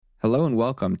Hello and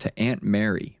welcome to Aunt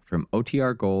Mary from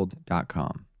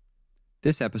OTRGold.com.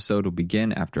 This episode will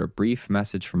begin after a brief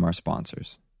message from our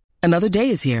sponsors. Another day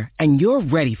is here, and you're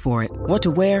ready for it. What to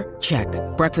wear? Check.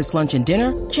 Breakfast, lunch, and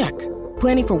dinner? Check.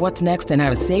 Planning for what's next and how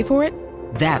to save for it?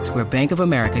 That's where Bank of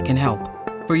America can help.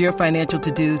 For your financial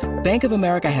to-dos, Bank of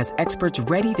America has experts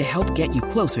ready to help get you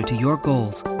closer to your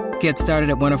goals. Get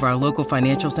started at one of our local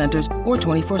financial centers or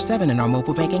 24/7 in our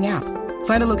mobile banking app.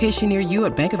 Find a location near you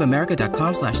at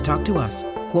bankofamerica.com/talktous.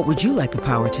 What would you like the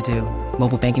power to do?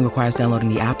 Mobile banking requires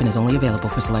downloading the app and is only available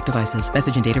for select devices.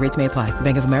 Message and data rates may apply.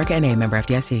 Bank of America N.A., member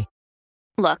FDIC.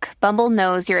 Look, Bumble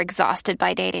knows you're exhausted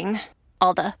by dating.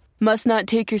 All the, must not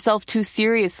take yourself too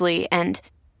seriously, and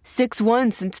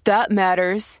 6'1" since that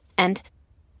matters, and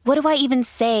what do I even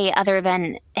say other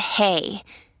than, hey?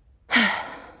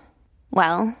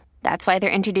 Well, that's why they're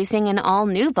introducing an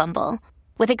all-new Bumble,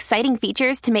 with exciting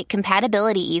features to make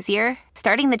compatibility easier,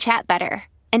 starting the chat better,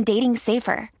 and dating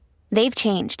safer. They've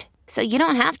changed, so you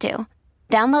don't have to.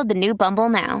 Download the new Bumble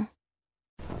now.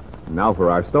 Now for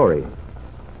our story.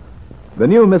 The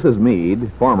new Mrs.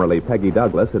 Meade, formerly Peggy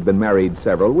Douglas, had been married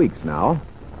several weeks now.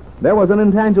 There was an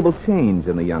intangible change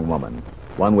in the young woman,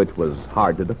 one which was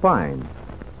hard to define.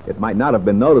 It might not have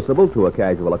been noticeable to a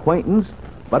casual acquaintance,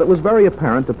 but it was very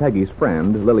apparent to Peggy's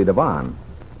friend, Lily Devon.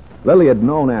 Lily had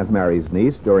known Aunt Mary's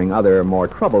niece during other, more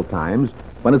troubled times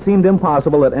when it seemed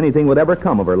impossible that anything would ever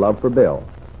come of her love for Bill.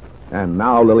 And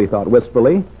now, Lily thought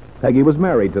wistfully, Peggy was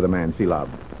married to the man she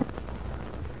loved.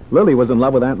 Lily was in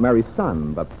love with Aunt Mary's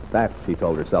son, but that, she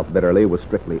told herself bitterly, was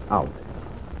strictly out.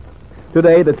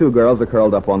 Today, the two girls are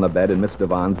curled up on the bed in Miss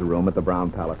Devon's room at the Brown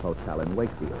Palace Hotel in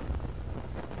Wakefield.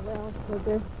 Well,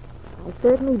 sugar, I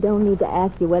certainly don't need to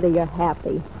ask you whether you're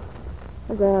happy.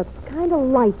 There's a kind of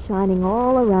light shining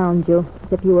all around you,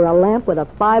 as if you were a lamp with a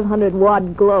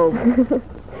 500-watt globe.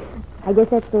 I guess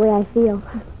that's the way I feel.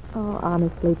 Oh,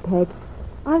 honestly, Peg,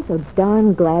 I'm so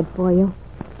darn glad for you.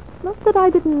 Not that I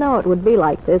didn't know it would be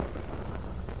like this.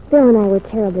 Bill and I were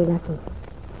terribly lucky.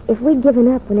 If we'd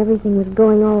given up when everything was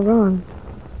going all wrong,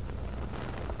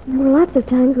 there were lots of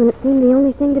times when it seemed the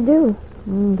only thing to do.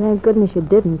 Thank goodness you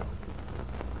didn't.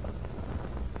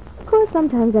 Of course,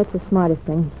 sometimes that's the smartest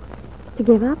thing. To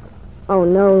give up? Oh,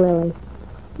 no, Lily.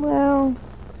 Well,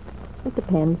 it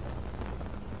depends.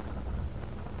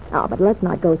 Oh, but let's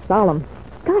not go solemn.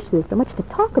 Gosh, there's so much to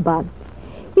talk about.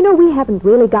 You know, we haven't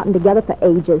really gotten together for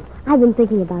ages. I've been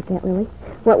thinking about that, Lily.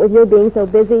 What with your being so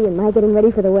busy and my getting ready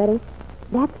for the wedding.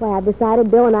 That's why I've decided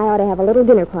Bill and I ought to have a little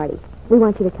dinner party. We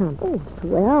want you to come. Oh,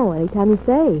 well, anytime you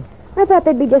say. I thought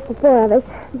there'd be just the four of us.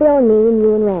 Bill and me and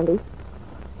you and Randy.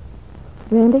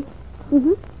 Randy?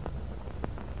 Mm-hmm.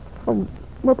 Oh,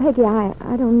 well, Peggy, I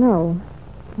don't know.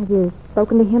 Have you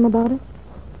spoken to him about it?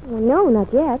 Well, no,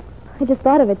 not yet. I just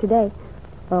thought of it today.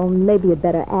 Well, maybe you'd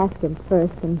better ask him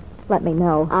first and let me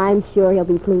know. I'm sure he'll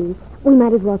be pleased. We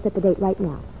might as well set the date right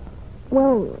now.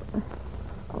 Well,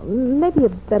 maybe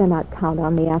you'd better not count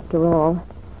on me after all.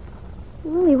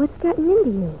 Lily, what's gotten into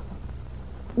you?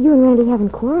 You and Randy haven't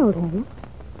quarreled, have you?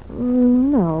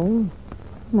 No,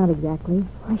 not exactly.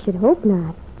 I should hope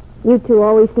not. You two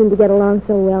always seem to get along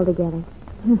so well together.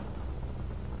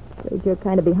 Afraid you're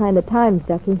kind of behind the times,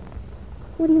 Ducky.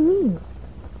 What do you mean?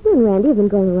 You and Randy have been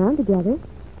going around together.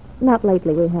 Not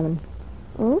lately, we haven't.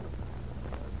 Oh?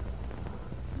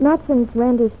 Not since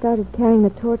Randy started carrying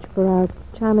the torch for our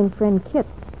charming friend Kit.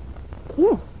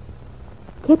 Kit?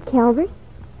 Kit Calvert?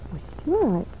 Well,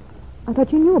 sure, I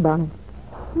thought you knew about him.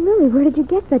 Lily, where did you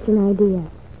get such an idea?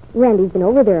 Randy's been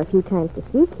over there a few times to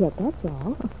see Kit, that's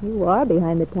all. You are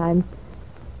behind the times.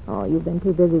 Oh, you've been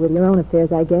too busy with your own affairs,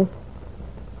 I guess.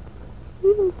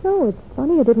 Even so, it's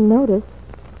funny you didn't notice.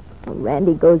 Well,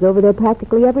 Randy goes over there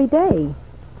practically every day.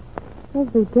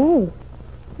 Every day?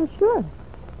 Well, sure.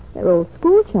 They're old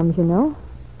school chums, you know.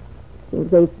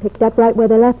 Seems they picked up right where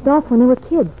they left off when they were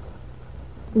kids.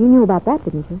 You knew about that,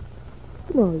 didn't you?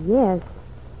 Well, yes.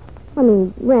 I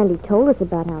mean, Randy told us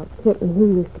about how Kit and he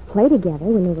used to play together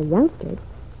when they were youngsters,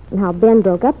 and how Ben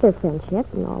broke up their friendship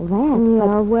and all that.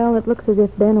 Yeah, well, it looks as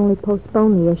if Ben only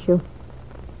postponed the issue.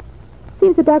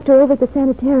 Seems the doctor over at the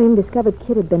sanitarium discovered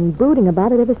Kit had been brooding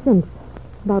about it ever since,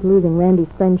 about losing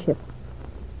Randy's friendship.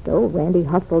 So Randy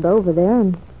hustled over there,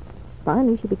 and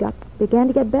finally she began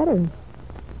to get better.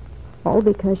 All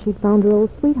because she'd found her old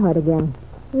sweetheart again.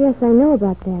 Yes, I know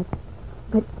about that.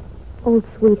 But old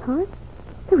sweetheart?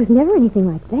 There was never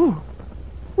anything like that.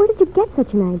 Where did you get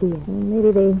such an idea?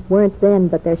 Maybe they weren't then,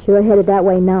 but they're sure headed that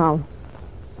way now.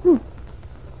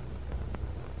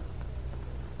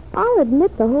 I'll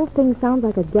admit the whole thing sounds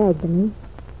like a gag to me.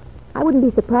 I wouldn't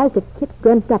be surprised if Kit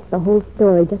dreamt up the whole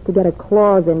story just to get her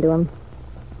claws into him.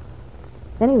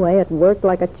 Anyway, it worked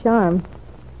like a charm.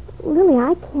 Lily,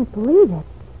 I can't believe it.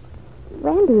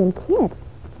 Randy and Kit.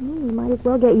 You might as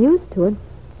well get used to it.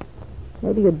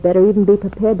 Maybe you'd better even be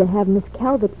prepared to have Miss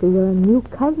Calvert be your new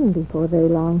cousin before very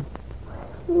long.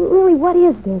 Lily, what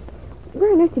is this?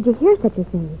 Where on earth did you hear such a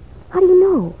thing? How do you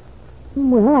know?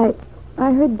 Well,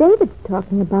 I heard David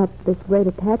talking about this great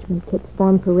attachment Kit's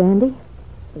formed for Randy.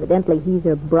 Evidently, he's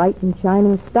her bright and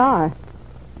shining star.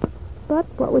 But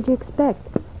what would you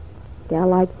expect? A gal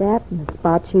like that, and the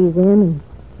spot she's in, and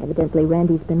evidently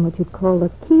Randy's been what you'd call the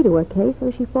key to her case,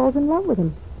 so she falls in love with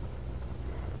him.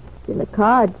 It's in the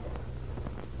cards.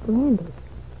 Randy.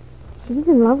 She's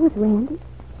in love with Randy?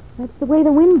 That's the way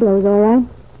the wind blows, all right.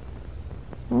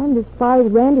 And as far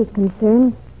as Randy's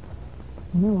concerned,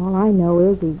 all I know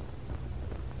is he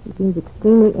seems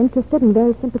extremely interested and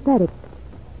very sympathetic.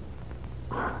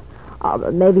 Oh,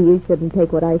 but maybe you shouldn't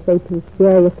take what I say too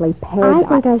seriously, Peg. I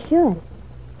think I should.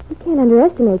 You can't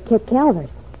underestimate Kit Calvert.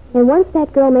 And once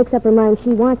that girl makes up her mind she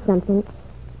wants something,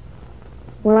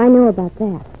 well, I know about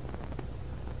that.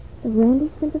 So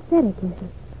Randy's sympathetic, is he?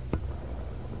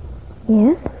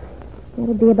 Yes.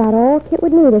 That'd be about all Kit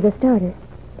would need as a starter,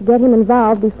 to get him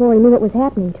involved before he knew what was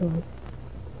happening to him.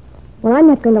 Well, I'm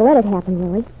not going to let it happen,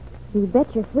 Lily. You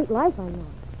bet your sweet life I know.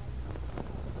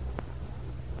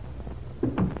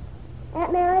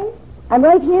 Aunt Mary? I'm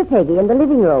right here, Peggy, in the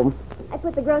living room. I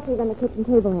put the groceries on the kitchen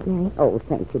table, Aunt Mary. Oh,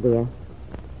 thank you, dear.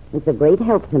 It's a great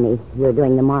help to me. You're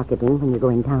doing the marketing when you go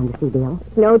in town to see Bill.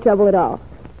 No trouble at all.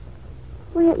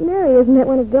 Why, Aunt Mary, isn't that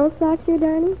one of Bill's socks you're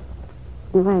darning?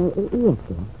 Why, yes,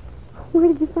 dear. Where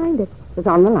did you find it? It was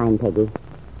on the line, Peggy.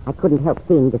 I couldn't help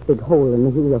seeing this big hole in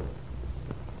the heel.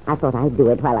 I thought I'd do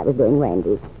it while I was doing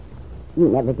Randy's. You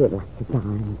never did like to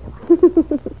darn,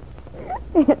 so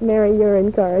Aunt Mary, you're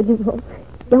incorrigible.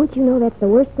 Don't you know that's the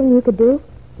worst thing you could do?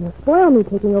 You'll spoil me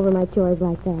taking over my chores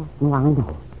like that. Well, I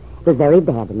know. It was very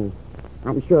bad of me.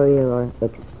 I'm sure you're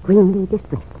extremely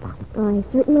distressed about it. I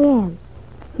certainly am.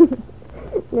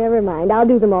 Never mind. I'll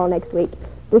do them all next week.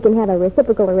 We can have a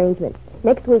reciprocal arrangement.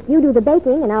 Next week you do the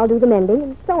baking and I'll do the mending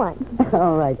and so on.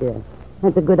 All right, dear.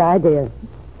 That's a good idea.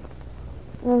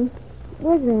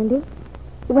 Where's Randy?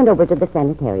 He went over to the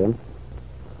sanitarium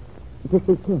to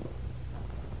see Kit.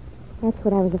 That's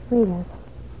what I was afraid of.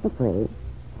 Afraid?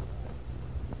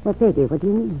 Well, Peggy, what do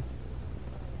you mean?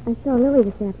 I saw Lily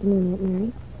this afternoon, Aunt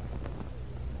Mary.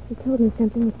 She told me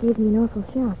something that gave me an awful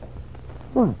shock.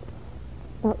 What?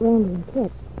 About Randy and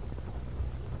Kit.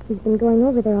 He's been going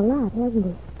over there a lot, hasn't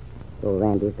he? So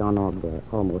Randy's gone over there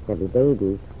almost every day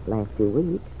these last few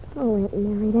weeks. Oh, Aunt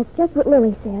Mary, that's just what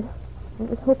Lily said. I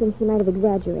was hoping she might have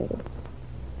exaggerated.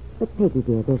 But, Peggy,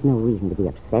 dear, there's no reason to be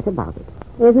upset about it.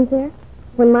 Isn't there?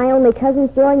 When my only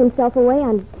cousin's throwing himself away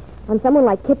on someone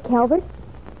like Kit Calvert?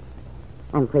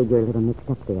 I'm afraid you're a little mixed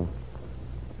up there.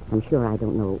 I'm sure I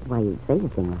don't know why you'd say a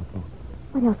thing like that.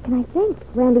 What else can I think?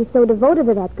 Randy's so devoted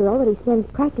to that girl that he spends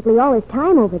practically all his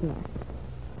time over there.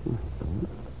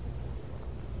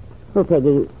 Well,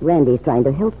 Peggy, Randy's trying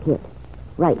to help Kit.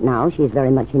 Right now, she's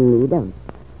very much in need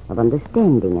of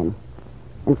understanding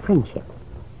and friendship.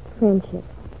 Friendship.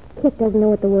 Kit doesn't know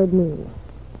what the word means.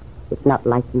 It's not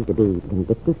like you to be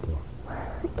vindictive, dear.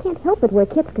 I can't help it where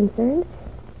Kit's concerned.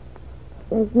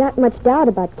 There's not much doubt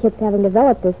about Kit's having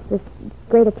developed this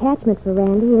great attachment for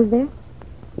Randy, is there?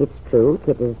 It's true,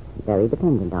 Kit is very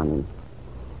dependent on him.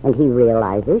 And he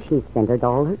realizes she's centered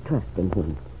all her trust in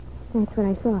him. That's what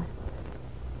I thought.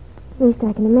 At least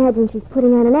I can imagine she's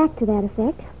putting on an act to that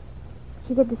effect.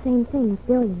 She did the same thing with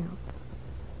Bill, you know.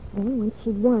 Then, once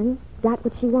she'd won, got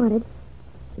what she wanted,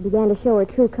 she began to show her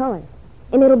true colors.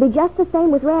 And it'll be just the same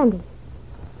with Randy.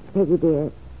 Peggy,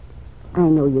 dear, I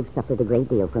know you've suffered a great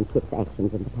deal from Kit's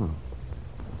actions in the past.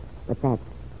 But that's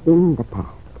in the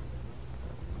past.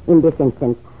 In this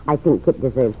instance, I think Kit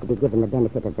deserves to be given the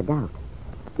benefit of the doubt,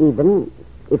 even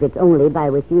if it's only by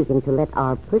refusing to let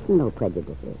our personal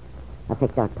prejudices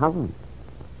affect our tolerance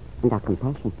and our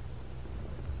compassion.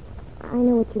 I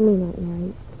know what you mean, Aunt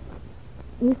Mary.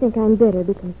 You think I'm bitter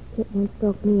because Kit once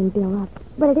broke me and Bill up.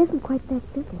 But it isn't quite that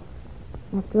simple.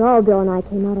 After all, Bill and I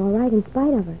came out all right in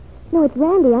spite of her. No, it's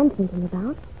Randy I'm thinking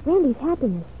about. Randy's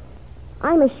happiness.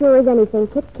 I'm as sure as anything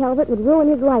Kit Calvert would ruin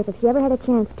his life if she ever had a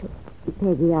chance to.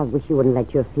 Peggy, I wish you wouldn't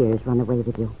let your fears run away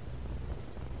with you.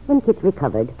 When Kit's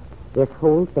recovered, this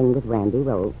whole thing with Randy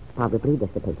will probably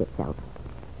dissipate itself.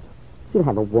 She'll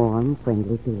have a warm,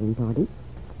 friendly feeling toward him,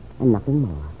 and nothing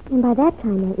more. And by that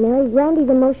time, Aunt Mary, Randy's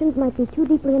emotions might be too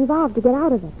deeply involved to get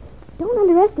out of it. Don't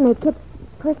underestimate Kit's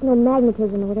personal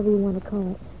magnetism or whatever you want to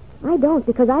call it. I don't,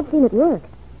 because I've seen it work.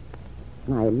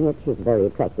 I admit she's a very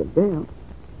attractive girl.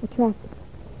 Attractive.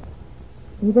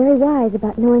 and very wise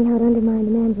about knowing how to undermine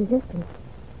a man's resistance.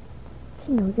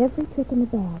 She knows every trick in the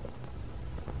bag.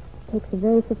 It takes a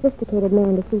very sophisticated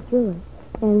man to see through her.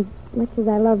 And much as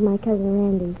I love my cousin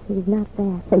Randy, he's not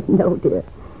that. No, dear.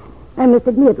 I must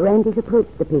admit, Randy's approach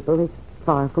to people is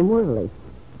far from worldly.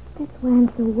 That's why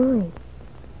I'm so worried.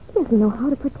 He doesn't know how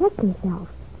to protect himself.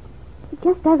 He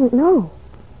just doesn't know.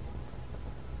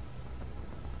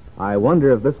 I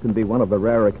wonder if this can be one of the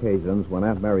rare occasions when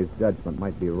Aunt Mary's judgment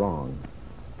might be wrong.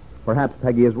 Perhaps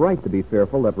Peggy is right to be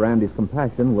fearful that Randy's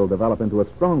compassion will develop into a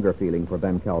stronger feeling for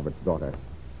Ben Calvert's daughter.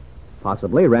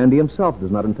 Possibly Randy himself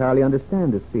does not entirely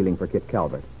understand his feeling for Kit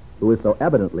Calvert, who is so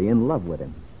evidently in love with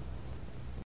him.